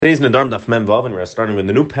Today's Nedarim Daf Mem Vav, and we're starting with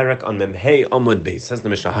the new parak on Mem Hey Amud Beis. Says the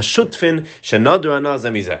Mishnah, Hashutfin shenadru ana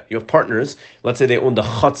zemizeh. You have partners. Let's say they own the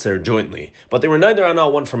chatzar jointly, but they were neither ana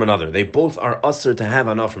one from another. They both are usher to have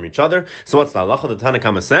ana from each other. So what's the halacha? The Tanna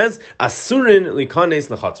Kama says, Asurin likanes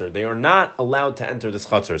lechatzar. They are not allowed to enter this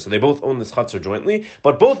chatzar. So they both own this chatzar jointly,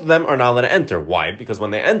 but both of them are not allowed to enter. Why? Because when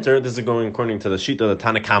they enter, this is going according to the shita of the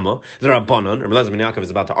Tanna Kama. The Rabbanon, Rabbi Elazar ben Yaakov is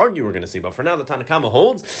about to argue. We're going to see, but for now, the Tanna Kama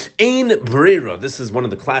holds ein breira. This is one of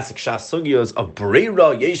the classic shas sugyos of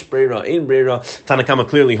breira, yesh breira, ein breira. Tanna Kama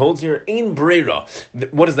clearly holds here ein breira.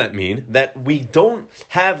 What does that mean? That we don't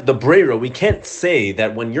have the breira. We can't say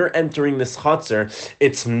that when you're entering this chatzar,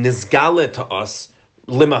 it's nizgale to us.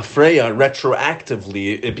 Limafreya,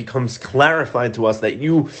 retroactively, it becomes clarified to us that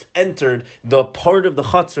you entered the part of the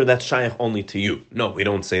chutzner that's shaykh only to you. No, we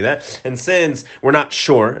don't say that. And since we're not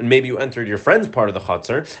sure, and maybe you entered your friend's part of the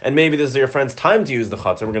chutzner, and maybe this is your friend's time to use the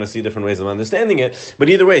chutzner, we're going to see different ways of understanding it. But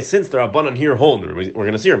either way, since the Rabbanan here hold, we're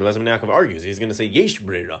going to see Rabbi Elazar ben Yaakov argues, he's going to say yesh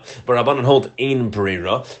breira, but Rabbanan hold ein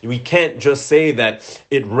breira. We can't just say that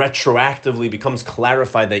it retroactively becomes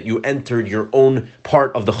clarified that you entered your own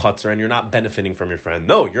part of the chutzner and you're not benefiting from your friend.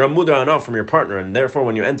 No, you're a mudar anah from your partner, and therefore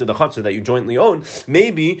when you enter the chutzner that you jointly own,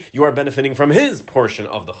 maybe you are benefiting from his portion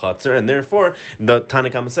of the chutzner, and therefore the Tanna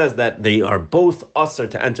Kama says that they are both usher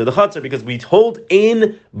to enter the chutzner because we hold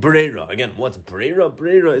in breira. Again, what's breira?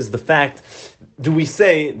 Breira is the fact, do we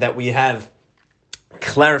say that we have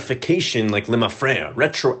clarification like limafreya,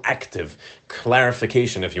 retroactive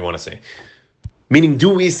clarification, if you want to say. Meaning, do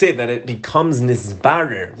we say that it becomes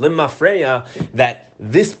nisbarer, limafreya, that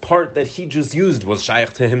this part that he just used was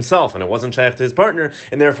shaykh to himself and it wasn't shaykh to his partner,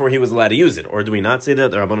 and therefore he was allowed to use it? Or do we not say that?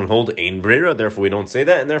 The Rabbanon hold ein breira, therefore we don't say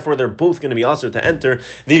that, and therefore they're both going to be also to enter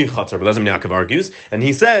the chatzar. But Elazar ben Yaakov argues, and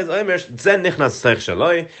he says,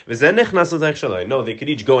 no, they could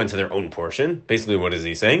each go into their own portion. Basically, what is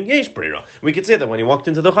he saying? Yesh breira. We could say that when he walked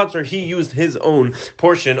into the chatzar, he used his own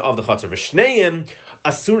portion of the chatzar. V'shneim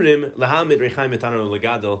asurim lahamid rechaim etanu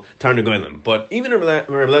legadol tarnagoyim. But even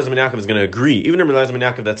Rabbi Elazar ben Yaakov is going to agree, even Rabbi Elazar ben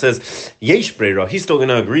Yaakov that says yesh breira, he's still going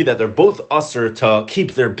to agree that they're both usher to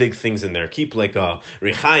keep their big things in there, keep like a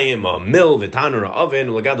rechaim, a mill, v'tanur, a oven,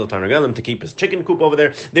 legadol tarnagoyim, to keep his chicken coop over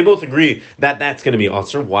there. They both agree that that's going to be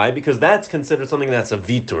usher. Why? Because that's considered something that's a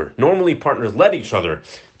vitur. Normally, partners let each other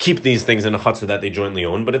keep these things in a chutzner that they jointly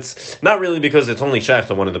own, but it's not really because it's only shaykh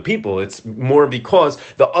to one of the people. It's more because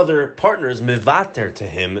the other partners mivater to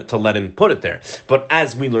him to let him put it there. But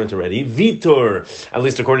as we learned already, vitur, at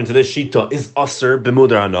least according to this shita, is usher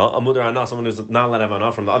b'mudar ana. A mudar ana, someone who's not allowed to have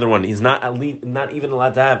ana from the other one, he's not even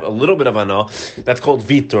allowed to have a little bit of ana. That's called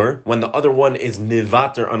vitur, when the other one is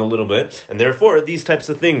mivater on a little bit, and therefore these types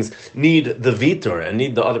of things need the vitur and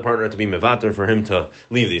need the other partner to be mivater for him to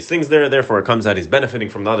leave these things there. Therefore, it comes out he's benefiting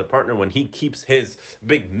from the other partner when he keeps his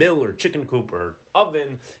big mill or chicken coop or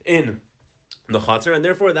oven in the chatzar, and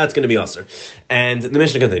therefore that's going to be usher. And the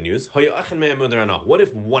Mishnah continues, what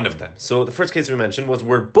if one of them? So the first case we mentioned was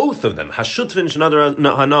where both of them, they both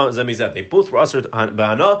were usher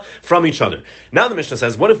b'hana from each other. Now the Mishnah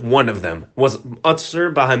says, what if one of them was usher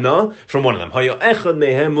b'hana from one of them? The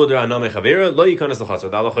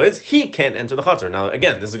halacha is, he can't enter the chatzar. Now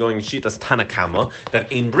again, this is going shitas Tanna Kama, that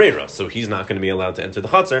ein breira, so he's not going to be allowed to enter the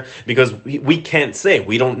chatzar because we can't say,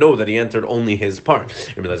 we don't know that he entered only his part.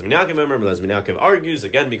 Rabbi Elazar ben Yaakov argues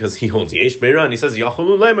again because he holds yesh breira, and he says he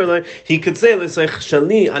could say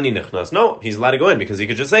shali ani nechnas. No, he's allowed to go in because he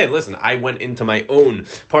could just say, listen, I went into my own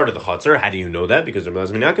part of the chatzar. How do you know that? Because Rabbi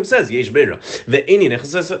Elazar ben Yaakov says yesh breira, the ini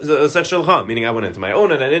nechnas, meaning I went into my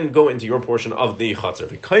own and I didn't go into your portion of the chatzar.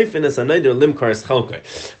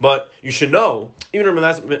 But you should know, even Rabbi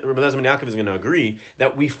Elazar ben Yaakov is going to agree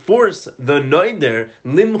that we force the noider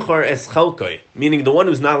limchar es chalkoi, meaning the one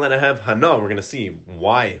who's not allowed to have hana. We're going to see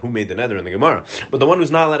why, who made the neder in the Gemara. But the one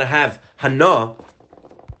who's not allowed to have hana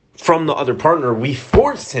from the other partner, we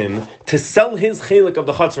force him to sell his chelik of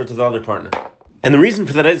the chatzar to the other partner. And the reason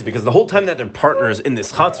for that is because the whole time that they're partners in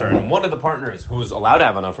this chatzar, and one of the partners who's allowed to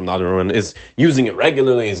have enough from the other one is using it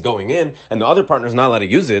regularly, is going in, and the other partner is not allowed to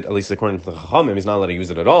use it, at least according to the Chachamim, he's not allowed to use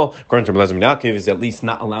it at all. According to Rabbi Elazar ben Yaakov, he's at least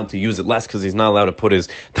not allowed to use it less because he's not allowed to put his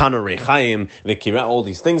Tanur Rechaim, Vikira, all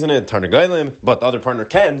these things in it, Tarnagailim, but the other partner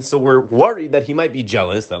can, so we're worried that he might be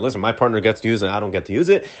jealous, that listen, my partner gets to use it and I don't get to use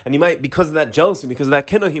it, and he might, because of that jealousy, because of that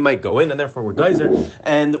kinna, he might go in, and therefore we're geyser,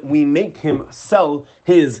 and we make him sell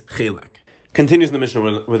his chilek. Continues the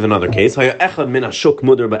Mishnah with another case. What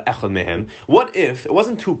if it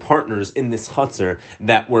wasn't two partners in this chutzner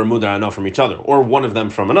that were mudar anah from each other, or one of them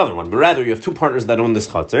from another one, but rather you have two partners that own this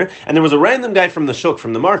chutzner, and there was a random guy from the shuk,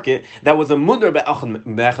 from the market, that was a mudar be'echad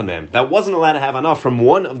mehem, that wasn't allowed to have anah from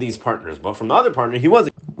one of these partners, but from the other partner he was.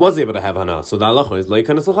 was able to have hana. So the halacha is like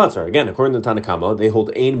kanas l'chatzar. Again, according to Tanakama, they hold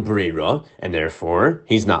ein breira, and therefore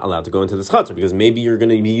he's not allowed to go into this chatzar because maybe you're going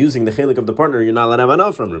to be using the chelik of the partner. You're not allowed to have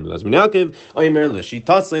hana from him. Like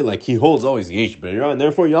he holds always yesh breira, and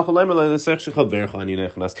therefore he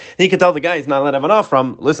can tell the guy he's not allowed to have hana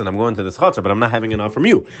from. Listen, I'm going to this chatzar, but I'm not having hana from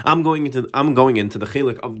you. I'm going into the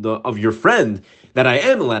chelik of your friend that I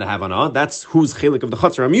am allowed to have hana. That's whose chelik of the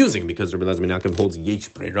chatzar I'm using because Rabbi Elazar ben Yaakov holds yesh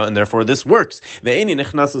breira, and therefore this works.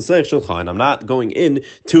 And I'm not going in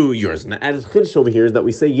to yours. And the added chiddush over here is that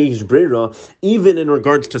we say yesh breira even in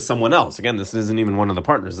regards to someone else. Again, this isn't even one of the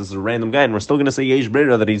partners. This is a random guy, and we're still going to say yesh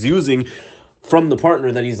breira that he's using from the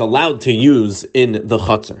partner that he's allowed to use in the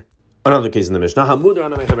chatzar. Another case in the Mishnah, someone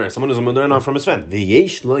who's a mudar ana from his friend,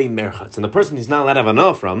 v'yesh lo merchatz, and the person he's not allowed to have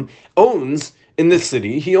ana from owns in this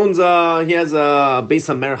city. He has a beis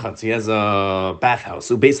merchatz. He has a bathhouse,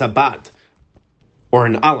 beis habad, or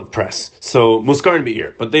an olive press. So muskarin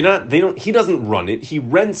be'ir. But he doesn't run it. He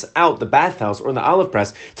rents out the bathhouse or the olive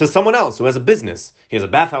press to someone else who has a business. He has a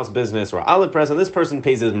bathhouse business or olive press, and this person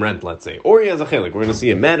pays his rent, let's say. Or he has a chelik. We're going to see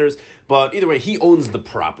it matters. But either way, he owns the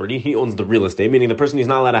property. He owns the real estate, meaning the person he's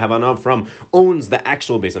not allowed to have anav from owns the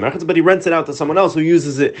actual beis merchatz, but he rents it out to someone else who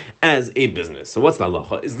uses it as a business. So what's the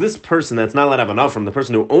halacha? Is this person that's not allowed to have anav from the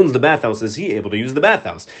person who owns the bathhouse, is he able to use the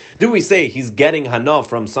bathhouse? Do we say he's getting hanav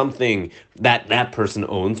from something that person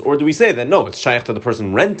owns, or do we say that no, it's shaykh to the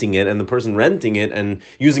person renting it, and the person renting it and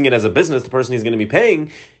using it as a business, the person he's going to be paying,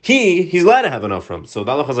 he's allowed to have enough from. So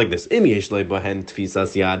the halacha is like this: if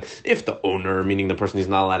the owner, meaning the person he's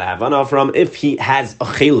not allowed to have enough from, if he has a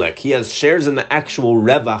chelek, he has shares in the actual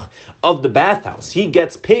revach of the bathhouse, he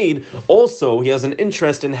gets paid. Also, he has an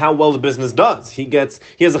interest in how well the business does. He has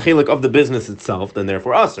a chelek of the business itself, then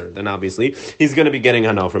therefore usher. Then obviously he's going to be getting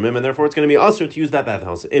hanal from him, and therefore it's going to be usher to use that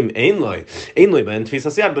bathhouse.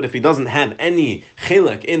 But if he doesn't have any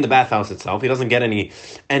chilek in the bathhouse itself, he doesn't get any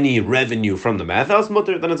revenue from the bathhouse,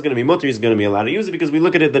 mutter, then it's going to be mutter, he's going to be allowed to use it because we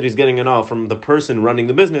look at it that he's getting it all from the person running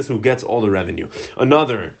the business who gets all the revenue.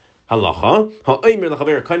 Another halacha,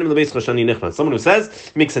 someone who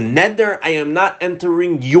says, makes a neder, I am not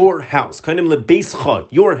entering your house.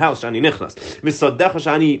 Your house, or he makes a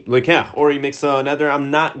neder, I'm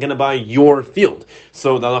not going to buy your field.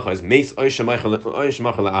 So the halacha is,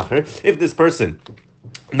 if this person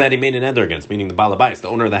that he made an eder against, meaning the balabais, the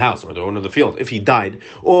owner of the house or the owner of the field, if he died,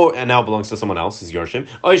 and now belongs to someone else, is Yorshim,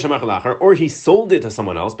 or he sold it to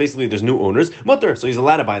someone else, basically there's new owners, mutter, so he's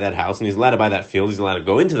allowed to buy that house, and he's allowed to buy that field, he's allowed to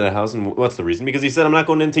go into that house, and what's the reason? Because he said, I'm not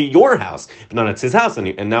going into your house, but now it's his house,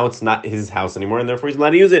 and now it's not his house anymore, and therefore he's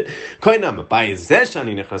allowed to use it.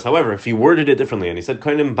 However, if he worded it differently, and he said,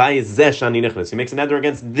 he makes an eder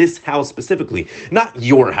against this house specifically, not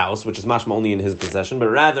your house, which is mashma only in his possession, but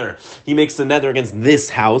rather, he makes an eder against this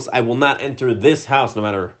house. I will not enter this house, no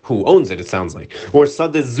matter who owns it sounds like. Or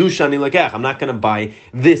I'm not going to buy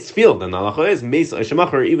this field. And the halacha is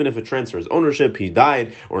even if it transfers ownership, he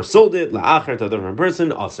died or sold it la'acher to a different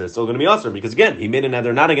person, also it's still going to be also because again, he made an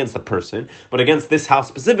neder not against the person, but against this house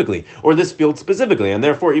specifically, or this field specifically. And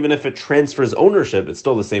therefore, even if it transfers ownership, it's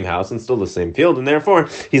still the same house and still the same field, and therefore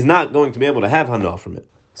he's not going to be able to have hana from it.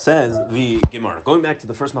 Says the Gemara, going back to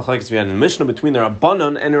the first machlekes we had in the Mishnah between the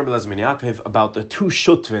Rabbanan and Rabbi Elazar ben Yaakov about the two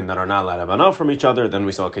shutvin that are not allowed to have hana from each other. Then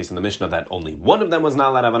we saw a case in the Mishnah that only one of them was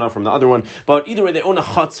not allowed to have hana from the other one. But either way, they own a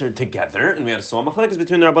chutzner together, and we had a machlekes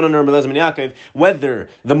between the Rabbanan and Rabbi Elazar ben Yaakov whether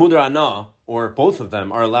the mudar ana or both of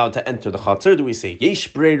them are allowed to enter the chatzar. Do we say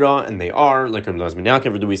yesh breira and they are like Rabbi Elazar ben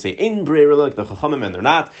Yaakov, or do we say in breira like the chachamim and they're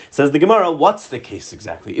not? Says the Gemara, what's the case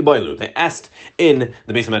exactly? Iboilu. They asked in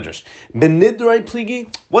the Beis Medrash, benidrai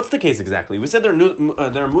pligi. What's the case exactly? We said they're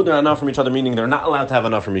mudar ana from each other, meaning they're not allowed to have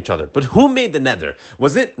ana from each other. But who made the neder?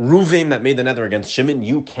 Was it Ruvain that made the neder against Shimon?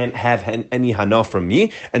 You can't have any hana from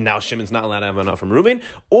me, and now Shimon's not allowed to have hana from Ruvain?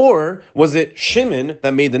 Or was it Shimon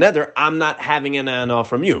that made the neder? I'm not having an hana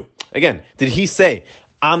from you. Again, did he say,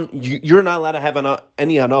 you're not allowed to have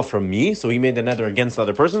any hana from me, so he made the neder against the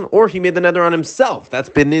other person, or he made the neder on himself? That's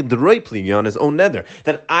benidroi pligi, on his own neder,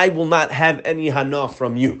 that I will not have any hana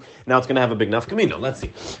from you. Now it's going to have a big nafkamino. Let's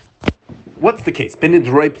see. What's the case?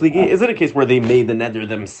 Benidroi pligi? Is it a case where they made the neder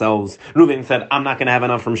themselves? Reuven said, I'm not going to have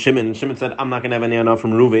enough from Shimon, and Shimon said, I'm not going to have any enough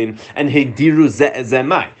from Reuven, and hediru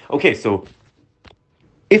ze'ezemai. Okay, so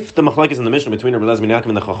if the machlekes in the Mishnah between Rabbi Elazar ben Yaakov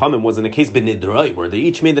and the Chachamim was in a case benidrai, where they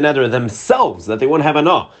each made the neder themselves that they won't have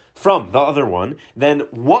hana from the other one, then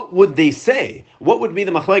what would they say? What would be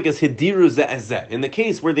the machlekes hidiru ze'ezeh in the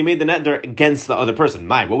case where they made the neder against the other person?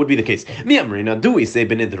 What would be the case? Mi amrina, do we say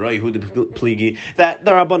benidrai hu pligi that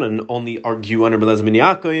the Rabbanan only argue on Rabbi Elazar ben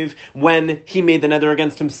Yaakov when he made the neder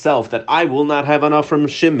against himself that I will not have hana from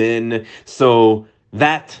Shimon? So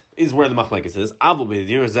That is where the machlekes is.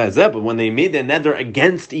 But when they made the neder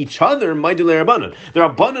against each other, the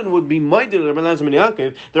Rabbanan would be ma'ideh to Rabbi Elazar ben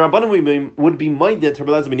Yaakov. The Rabbanan would be ma'ideh to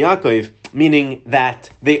Rabbi Elazar ben Yaakov, meaning that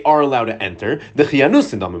they are allowed to enter the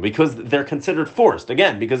chiyanus indamu because they're considered forced.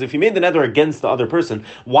 Again, because if you made the neder against the other person,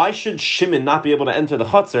 why should Shimon not be able to enter the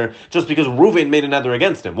chutzner just because Reuven made a neder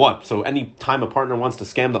against him? What? So any time a partner wants to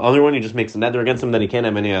scam the other one, he just makes a neder against him that he can't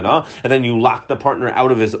have any anah, and then you lock the partner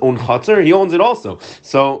out of his own chutzner. He owns it also.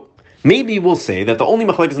 So maybe we'll say that the only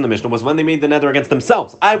machlekes in the Mishnah was when they made the neder against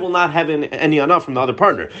themselves. I will not have any anah from the other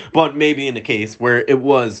partner. But maybe in a case where it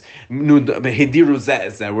was hediru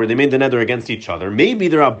zeh, where they made the neder against each other, maybe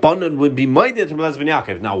the Rabbanan would be ma'ideh to Rabbi Elazar ben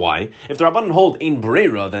Yaakov. Now why? If the Rabbanan hold ein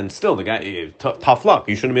breira, then still the guy, tough luck,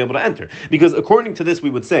 you shouldn't be able to enter. Because according to this,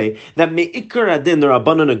 we would say that me'ikar adin, the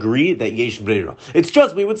Rabbanan agree that yesh breira. It's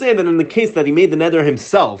just, we would say that in the case that he made the neder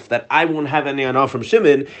himself, that I won't have any anah from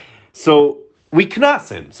Shimon, so we knas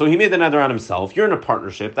him. So he made the neder on himself. You're in a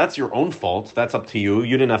partnership. That's your own fault. That's up to you.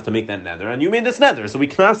 You didn't have to make that neder, and you made this neder. So we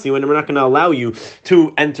knas you, and we're not going to allow you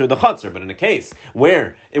to enter the chutzner. But in a case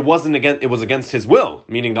where it was against his will,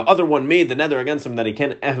 meaning the other one made the neder against him that he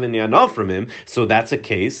can't have any anah from him. So that's a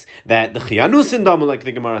case that the chiyanus indamu, like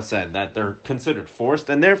the Gemara said, that they're considered forced,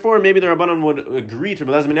 and therefore maybe the Rabbanan would agree to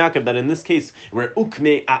Rabbi Elazar ben Yaakov that in this case where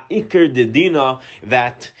ukme a'ikar dedina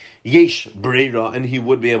that yesh breira, and he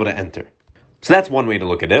would be able to enter. So that's one way to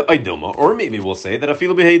look at it, Aydilma. Or maybe we'll say that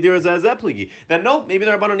afilu b'heidir zeh pligi. That no, maybe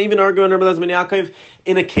the Rabbanan even argue on Rabbi Elazar ben Yaakov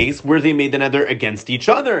in a case where they made the neder against each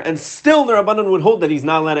other, and still the Rabbanan would hold that he's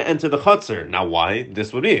not allowed to enter the chutzner. Now why?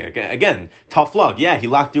 This would be, again, tough luck. Yeah, he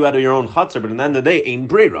locked you out of your own chutzner, but at the end of the day, ein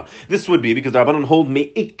breira. This would be because the Rabbanan hold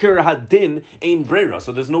me'ikar hadin ein breira.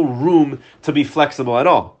 So there's no room to be flexible at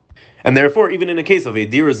all. And therefore, even in a case of a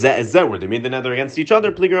dir zeh where they made the neder against each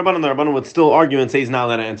other, Pligi Rabbanan, the Rabbanan would still argue and say he's not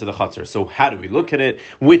allowed to enter the chutzner. So how do we look at it?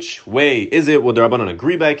 Which way is it? Would the Rabbanan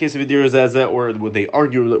agree by a case of a dir zeh, or would they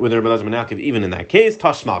argue with Rabbi Elazar ben Yaakov even in that case?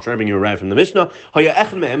 Tashmal, grabbing you right from the Mishnah. One of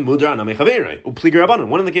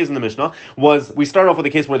the cases in the Mishnah was, we start off with a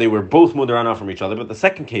case where they were both mudarana from each other, but the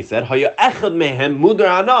second case said, one of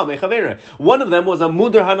them was a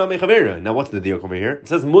mudarana mechavera. Now what's the deal over here? It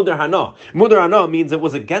says mudarana. Mudarana means it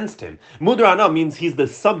was against him. Mudar ana means he's the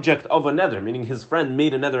subject of a neder, meaning his friend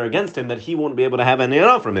made a neder against him that he won't be able to have any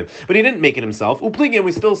ana from him. But he didn't make it himself. Upligi,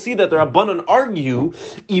 we still see that the Rabbanan argue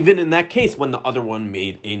even in that case when the other one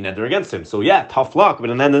made a neder against him. So yeah, tough luck, but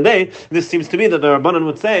at the end of the day, this seems to be that the Rabbanan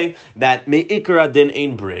would say that me'ikar adin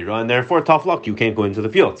ein breira, and therefore tough luck, you can't go into the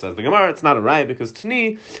field. Says the Gemara, it's not a raya because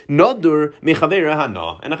tni nodur mechavera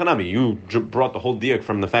hana. And achanami, you brought the whole diak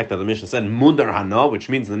from the fact that the Mishnah said mudar hana, which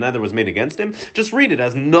means the neder was made against him. Just read it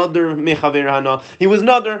as nodur mechaver hana. He was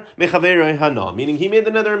nader mechaver hana, meaning he made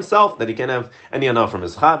the neder himself that he can't have any hana from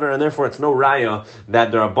his chaver, and therefore it's no raya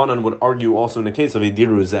that the Rabbanan would argue also in the case of a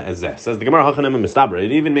diru zeh. Says the Gemara,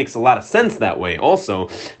 it even makes a lot of sense that way also,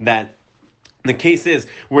 that the case is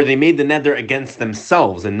where they made the neder against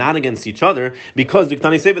themselves and not against each other, because the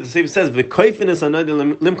Sefer says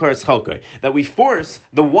that we force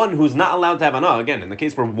the one who's not allowed to have anah. Again, in the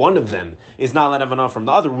case where one of them is not allowed to have anah from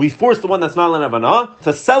the other, we force the one that's not allowed to have anah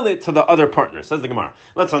to sell it to the other partner. Says the Gemara.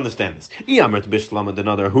 Let's understand this. If you're going to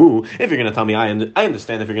tell me, I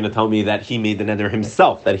understand if you're going to tell me that he made the neder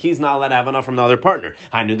himself, that he's not allowed to have anah from the other partner.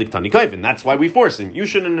 That's why we force him. You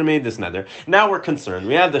shouldn't have made this neder. Now we're concerned.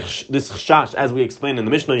 We have this shash. As we explained in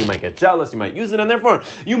the Mishnah, you might get jealous, you might use it, and therefore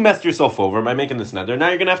you messed yourself over by making this neder. Now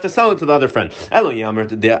you're going to have to sell it to the other friend. But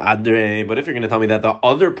if you're going to tell me that the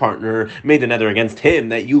other partner made the neder against him,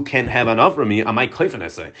 that you can't have enough from me,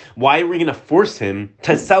 why are we going to force him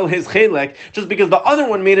to sell his chelek just because the other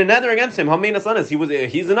one made a neder against him?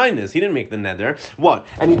 He's an inus. He didn't make the neder. What?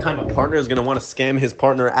 Anytime a partner is going to want to scam his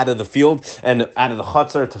partner out of the field and out of the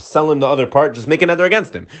chutzner to sell him the other part, just make a neder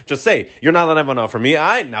against him. Just say, you're not allowed to have enough from me.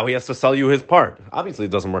 Now he has to sell you his part. Obviously,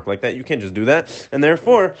 it doesn't work like that. You can't just do that, and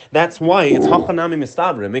therefore that's why it's hachanami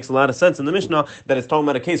mistabra. It makes a lot of sense in the Mishnah that it's talking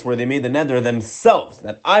about a case where they made the neder themselves,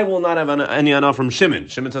 that I will not have any anah from Shimon.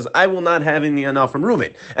 Shimon says I will not have any anah from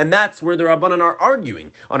Reuven, and that's where the Rabbanan are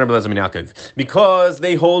arguing on Rabbi Elazar ben Yaakov, because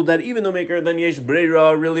they hold that even though maker then yesh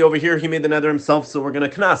breira, really over here he made the neder himself, so we're going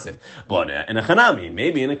to knas him. But in a chanami,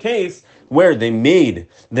 maybe in a case where they made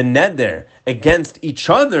the neder against each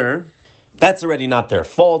other, that's already not their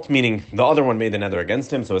fault, meaning the other one made the neder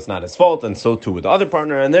against him, so it's not his fault, and so too with the other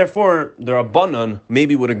partner, and therefore the Rabbanan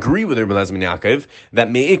maybe would agree with Rabbi Elazar ben Yaakov that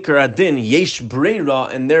me'ikar adin yesh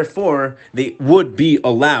breira, and therefore they would be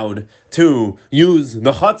allowed to use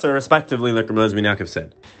the chutzner respectively, like Rabbi Elazar ben Yaakov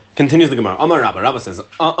said. Continues the Gemara. Amar Rabba. Rabba says,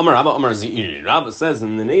 Amar Rabba, Amar Ze'iri. Rabba says,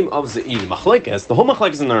 in the name of Ze'iri, Machlekes, the whole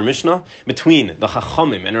Machlekes in our Mishnah, between the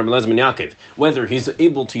Chachamim and Rabbi Eliezer ben Yaakov, whether he's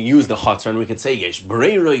able to use the Chatzar, and we could say, Yesh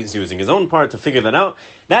Breira, he's using his own part to figure that out,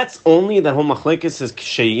 that's only that whole Machlekes is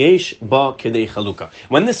Sheyesh Ba Kedei Chaluka.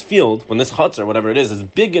 When this field, when this Chatzar, whatever it is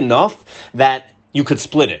big enough that you could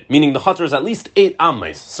split it, meaning the chatzar is at least 8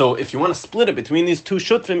 ames. So if you want to split it between these two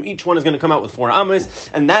shutfim, each one is going to come out with 4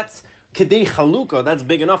 ames, and that's Kedei Chaluka, that's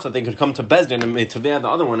big enough that they could come to Bezdin and Meitaveh the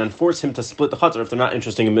other one and force him to split the chatzar if they're not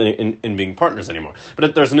interested in being partners anymore.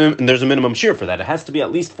 But there's a minimum shear for that. It has to be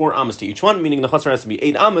at least 4 amas to each one, meaning the chatzar has to be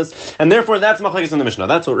 8 amas, and therefore that's machlekes in the Mishnah.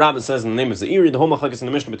 That's what Rabbi says in the name of Ze'iri. The whole machlekes in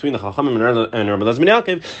the Mishnah between the Chachamim and Rabbi Eliezer ben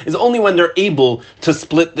Yaakov is only when they're able to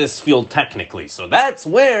split this field technically. So that's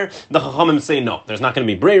where the Chachamim say no. There's not going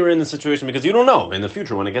to be breira in the situation because you don't know in the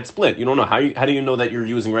future when it gets split. You don't know how do you know that you're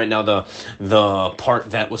using right now the part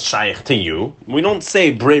that was shaykh to you. We don't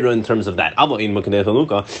say breira in terms of that. But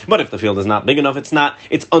if the field is not big enough,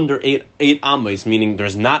 it's under 8 ames, meaning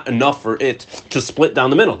there's not enough for it to split down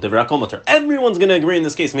the middle. Everyone's going to agree in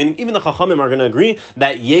this case, meaning even the Chachamim are going to agree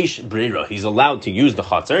that yesh breira, he's allowed to use the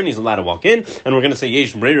chatzar and he's allowed to walk in, and we're going to say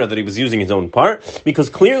yesh breira that he was using his own part, because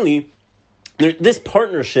clearly this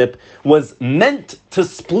partnership was meant to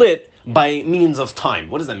split by means of time.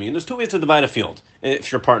 What does that mean? There's 2 ways to divide a field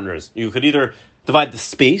if you're partners. You could either divide the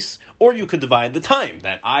space, or you could divide the time.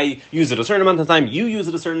 That I use it a certain amount of time, you use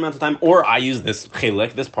it a certain amount of time, or I use this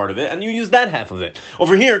chelek, this part of it, and you use that half of it.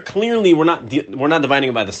 Over here, clearly we're not dividing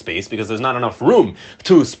it by the space because there's not enough room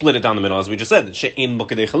to split it down the middle, as we just said. She'ein bo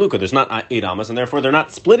kedei chaluka. There's not 8 amas, and therefore they're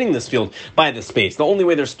not splitting this field by the space. The only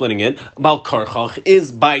way they're splitting it, bal karchach,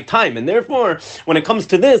 is by time. And therefore, when it comes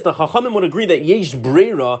to this, the Chachamim would agree that yesh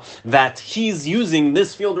breira, that he's using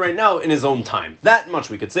this field right now in his own time. That much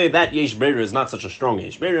we could say. That yesh breira is not such a strong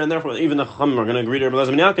yesh breira, and therefore even the Chachamim are going to agree to Rabbi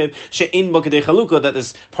Eliezer ben Yaakov she'ein bo kedei chaluka, that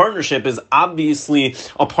this partnership is obviously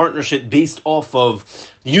a partnership based off of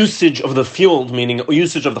usage of the field, meaning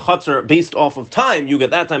usage of the chatzar based off of time. You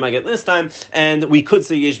get that time, I get this time, and we could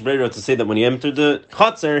say yesh breira to say that when he entered the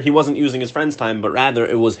chatzar, he wasn't using his friend's time, but rather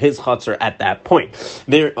it was his chatzar at that point.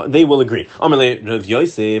 They will agree. Amalei Rav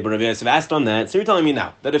Yosef, but Rav Yosef asked on that. So you're telling me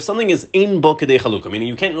now that if something is in bo kedei chaluka, meaning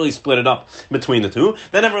you can't really split it up between the two,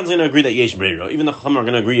 then everyone's going to agree that yesh breira. Even the Chachamim are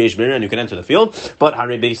going to agree yesh breira, and you can enter the field. But Hare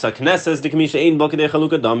Beis HaKnesses Dikmi she'ein bo kedei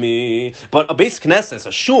chaluka dami. But a Beis Knesses,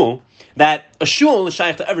 a shul is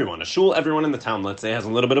shaykh to everyone. A shul, everyone in the town, let's say, has a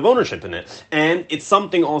little bit of ownership in it. And it's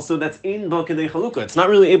something also that's in bo kedei chaluka. It's not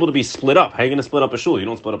really able to be split up. How are you going to split up a shul? You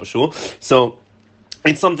don't split up a shul. So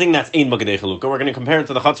it's something that's ein bo kedei chaluka. We're going to compare it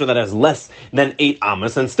to the chatzar that has less than 8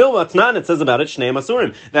 amas, and still what's not, it says about it, shnei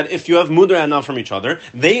masurim, that if you have mudar anav from each other,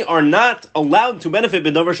 they are not allowed to benefit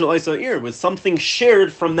b'davar shel isa ir, with something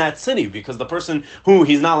shared from that city, because the person who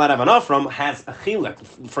he's not allowed to have enough from has a chilek,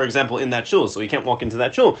 for example, in that shul, so he can't walk into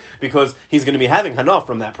that shul, because he's going to be having hanaf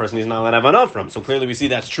from that person he's not allowed to have hanaf from. So clearly we see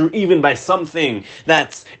that's true even by something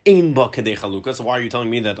that's ein bo kedei chaluka. So why are you telling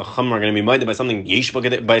me that the chachamim are going to be minded by something yesh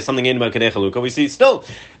by something ein bo kedei chaluka? We see still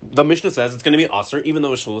the Mishnah says it's going to be aser, even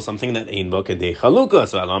though a shul is something that ein bo kedei chaluka.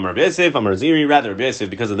 So Amar Rav Yosef, Amar Ze'iri, rather Rav Yosef,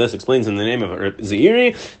 because of this, explains in the name of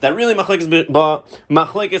Ze'iri that really machlekes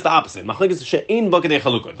the opposite. Machlekes she'ein bo kedei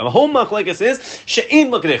chaluka. The whole machlekes is she'ein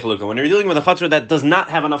bo kedei chaluka. When you're dealing with a chatzar that does not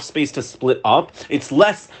have enough space to split up, it's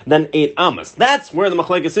less than 8 amas. That's where the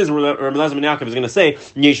machlekes is. Where Rabbi Eliezer ben Yaakov is going to say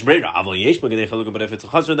yesh breira, avol yesh bo kedei chaluka. But if it's a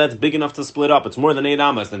chatzar that's big enough to split up, it's more than 8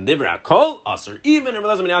 amas, then divrei kol aser. Even Rabbi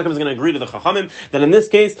Eliezer ben Yaakov is going to agree to the Chachamim that in this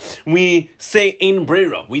case we say ein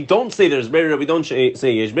breira. We don't say there's breira. We don't say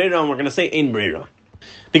yesh breira, and we're going to say ein breira.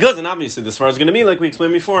 Because, and obviously this far is going to be, like we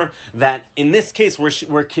explained before, that in this case, we're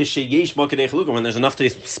kisheyesh bo kedei chaluka, when there's enough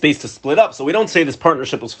space to split up. So we don't say this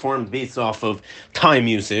partnership was formed based off of time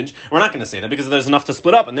usage. We're not going to say that because there's enough to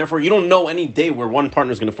split up, and therefore you don't know any day where one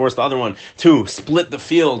partner is going to force the other one to split the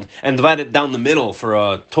field and divide it down the middle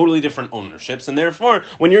for totally different ownerships. And therefore,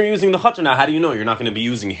 when you're using the chatzar now, how do you know you're not going to be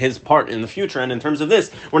using his part in the future? And in terms of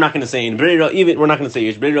this, we're not going to say in breira, even we're not going to say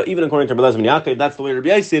yesh breira, even according to Rabbi Eliezer ben Yaakov. That's the way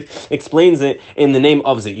Rabbi Yosef explains it in the name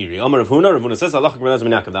of Ze'iri. Amar Rav Huna says, halacha Rabbi Eliezer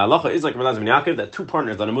ben Yaakov. The halacha is like Rabbi Eliezer ben Yaakov, that two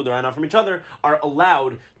partners that are mudar anav from each other are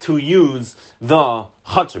allowed to use the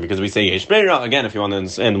chatzar, because we say yesh breira. Again, if you want to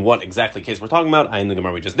understand what exactly case we're talking about, I in the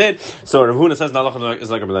Gemara we just did. So Rav Huna says the halacha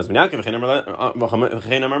is like Rabbi Eliezer ben Yaakov.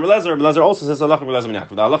 Rabbi Eliezer also says the halacha Rabbi Eliezer ben Yaakov.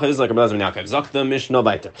 The halacha is like Rabbi Eliezer ben Yaakov. Zok the Mishnah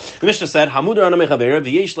Baiter. The Mishnah said, hamudar anav mechaver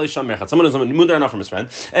v'yesh leisham merchatz. Someone is mudar anav from his friend,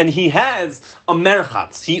 and he has a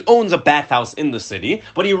merchatz. He owns a bathhouse in the city,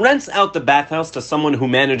 but he rents out the bathhouse to someone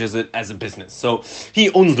who manages it as a business. So he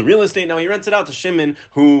owns the real estate. Now he rents it out to Shimon,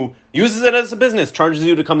 who uses it as a business, charges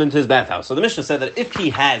you to come into his bathhouse. So the Mishnah said that if he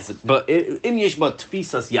has, if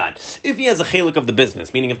he has a chelik of the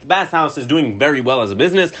business, meaning if the bathhouse is doing very well as a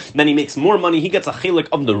business, then he makes more money, he gets a chelik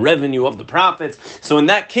of the revenue, of the profits. So in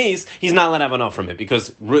that case, he's not allowed to have enough from it,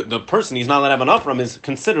 because the person he's not allowed to have enough from is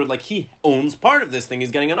considered like he owns part of this thing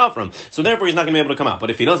he's getting enough from. So therefore he's not going to be able to come out. But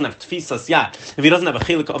if he doesn't have tfisas yad, if he doesn't have a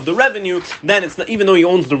chelik of the revenue, then it's not, even though he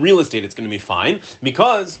owns the real estate, it's going to be fine,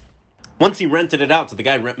 because once he rented it out to the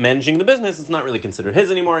guy managing the business, it's not really considered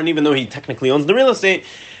his anymore. And even though he technically owns the real estate,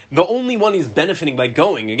 the only one he's benefiting by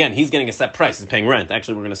going, again, he's getting a set price, he's paying rent.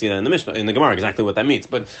 Actually, we're going to see that in the Mishnah, in the Gemara, exactly what that means.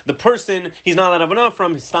 But the person, he's not allowed to have enough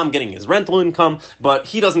from, he's still getting his rental income, but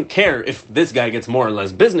he doesn't care if this guy gets more or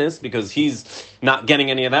less business, because he's not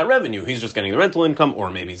getting any of that revenue. He's just getting the rental income, or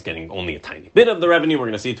maybe he's getting only a tiny bit of the revenue. We're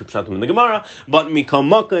going to see two pshatim in the Gemara, but mikal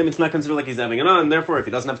makom, it's not considered like he's having it on, and therefore, if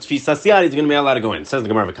he doesn't have tfisas yad, he's going to be allowed to go in. It says the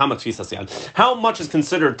Gemara, v'kama tfisas yad. How much is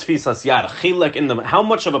considered tfisas yad? Chilek in the, how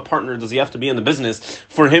much of a partner does he have to be in the business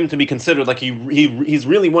for him to be considered like he's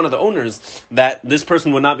really one of the owners that this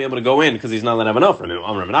person would not be able to go in because he's not allowed to have enough for him?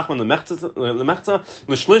 Rav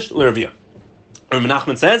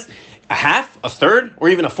Nachman says a half, a third, or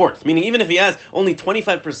even a fourth. Meaning, even if he has only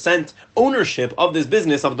 25% ownership of this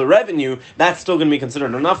business, of the revenue, that's still going to be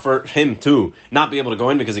considered enough for him to not be able to go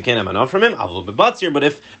in because he can't have enough from him. A little bit butzier, but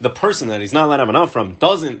if the person that he's not allowed to have enough from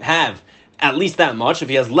doesn't have at least that much, if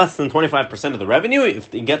he has less than 25% of the revenue,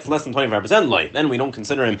 if he gets less than 25%, then we don't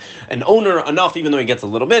consider him an owner enough, even though he gets a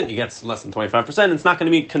little bit, he gets less than 25%, it's not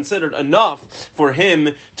going to be considered enough for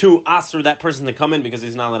him to ask that person to come in because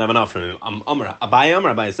he's not allowed to have enough from him.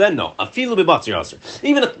 Abai said, no, afilu bibatzir aser.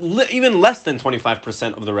 Even less than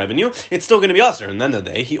 25% of the revenue, it's still going to be aser. And then the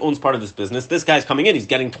day, he owns part of this business, this guy's coming in, he's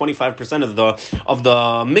getting 25% of the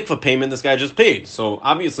mikvah payment this guy just paid. So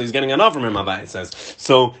obviously he's getting enough from him, Abai says.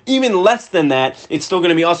 So even less than that, it's still going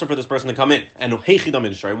to be also for this person to come in. And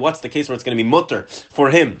what's the case where it's going to be mutter for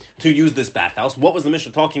him to use this bathhouse? What was the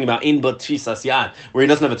Mishnah talking about in but tfisas yad, where he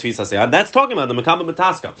doesn't have a tfisas yad? That's talking about the makabel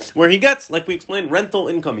b'taska, where he gets, like we explained, rental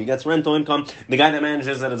income. He gets rental income. The guy that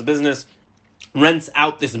manages that his business rents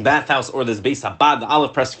out this bathhouse or this beis habad, the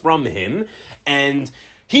olive press, from him, and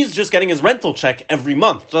he's just getting his rental check every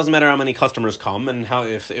month. It doesn't matter how many customers come and how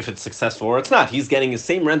if it's successful or it's not. He's getting his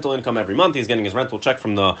same rental income every month. He's getting his rental check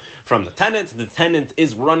from the tenant. The tenant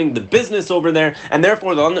is running the business over there, and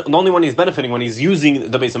therefore the only one he's benefiting when he's using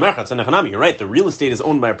the Beis HaMerchatz and Nechanami. You're right, the real estate is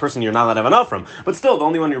owned by a person you're not allowed to have enough from. But still, the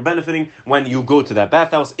only one you're benefiting when you go to that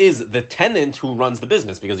bathhouse is the tenant who runs the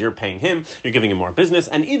business, because you're paying him, you're giving him more business,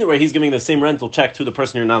 and either way he's giving the same rental check to the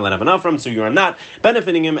person you're not allowed to have enough from, so you are not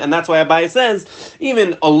benefiting him. And that's why Abai says,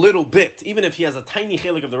 even a little bit, even if he has a tiny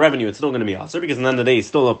chelik of the revenue, it's still going to be aser, because at the end of the day, he's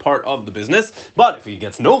still a part of the business. But if he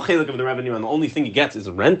gets no chelik of the revenue and the only thing he gets is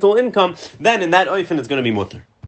rental income, then in that oifen it's going to be mutter.